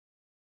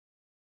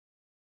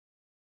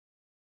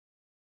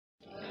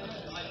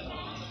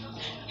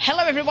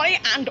Hello everybody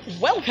and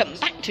welcome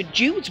back to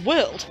Jude's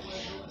World.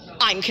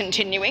 I'm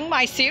continuing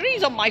my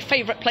series on my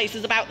favourite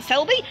places about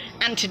Selby,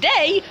 and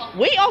today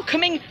we are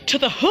coming to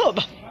the hub.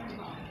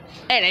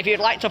 And if you'd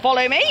like to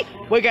follow me,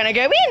 we're going to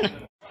go in.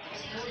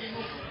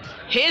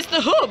 Here's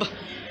the hub.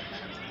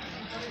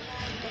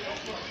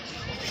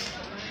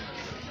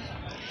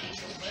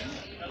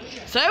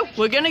 So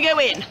we're going to go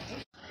in.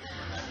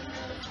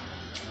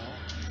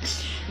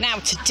 Now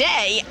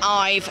today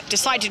I've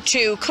decided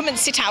to come and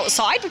sit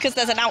outside because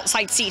there's an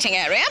outside seating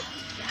area,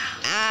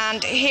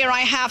 and here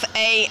I have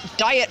a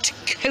Diet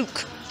Coke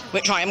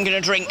which I am going to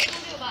drink.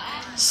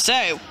 So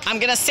I'm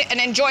going to sit and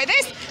enjoy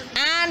this,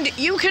 and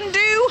you can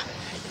do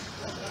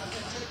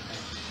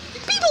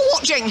people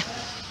watching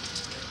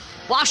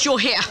whilst you're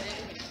here.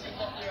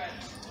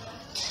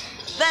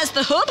 There's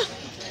the hub.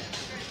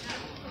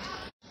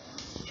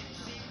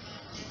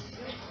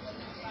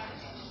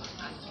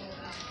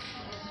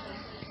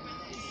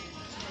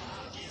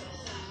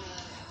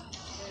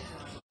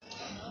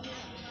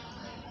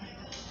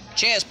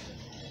 Cheers.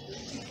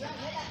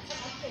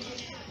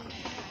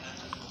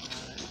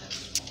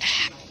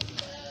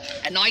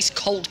 A nice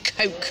cold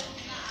Coke.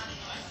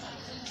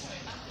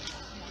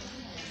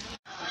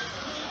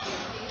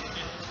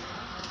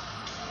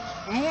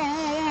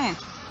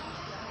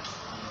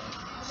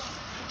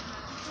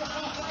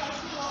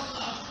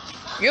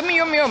 Yum,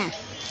 yum, yum.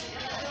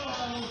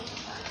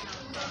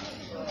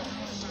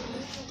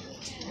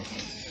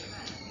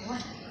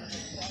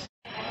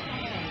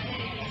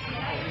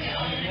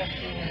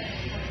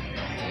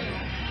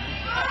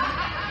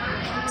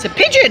 It's a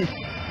pigeon!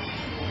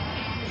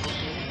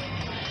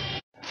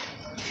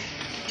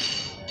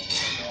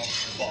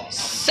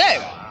 So,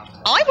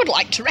 I would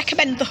like to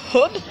recommend the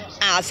hub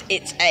as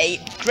it's a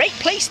great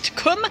place to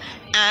come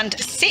and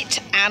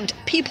sit and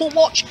people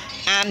watch,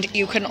 and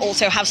you can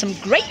also have some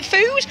great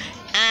food,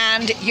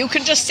 and you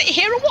can just sit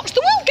here and watch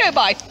the world go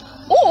by.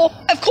 Or,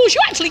 of course,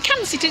 you actually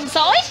can sit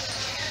inside.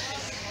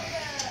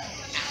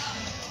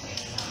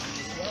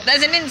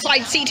 There's an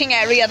inside seating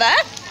area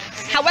there.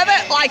 However,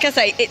 like I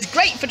say, it's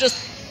great for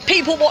just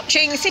people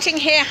watching, sitting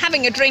here,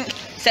 having a drink,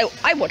 so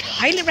I would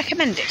highly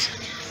recommend it.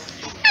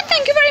 And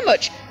thank you very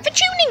much for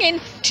tuning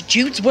in to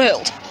Jude's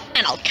World,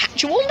 and I'll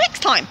catch you all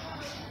next time.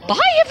 Bye,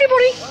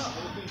 everybody!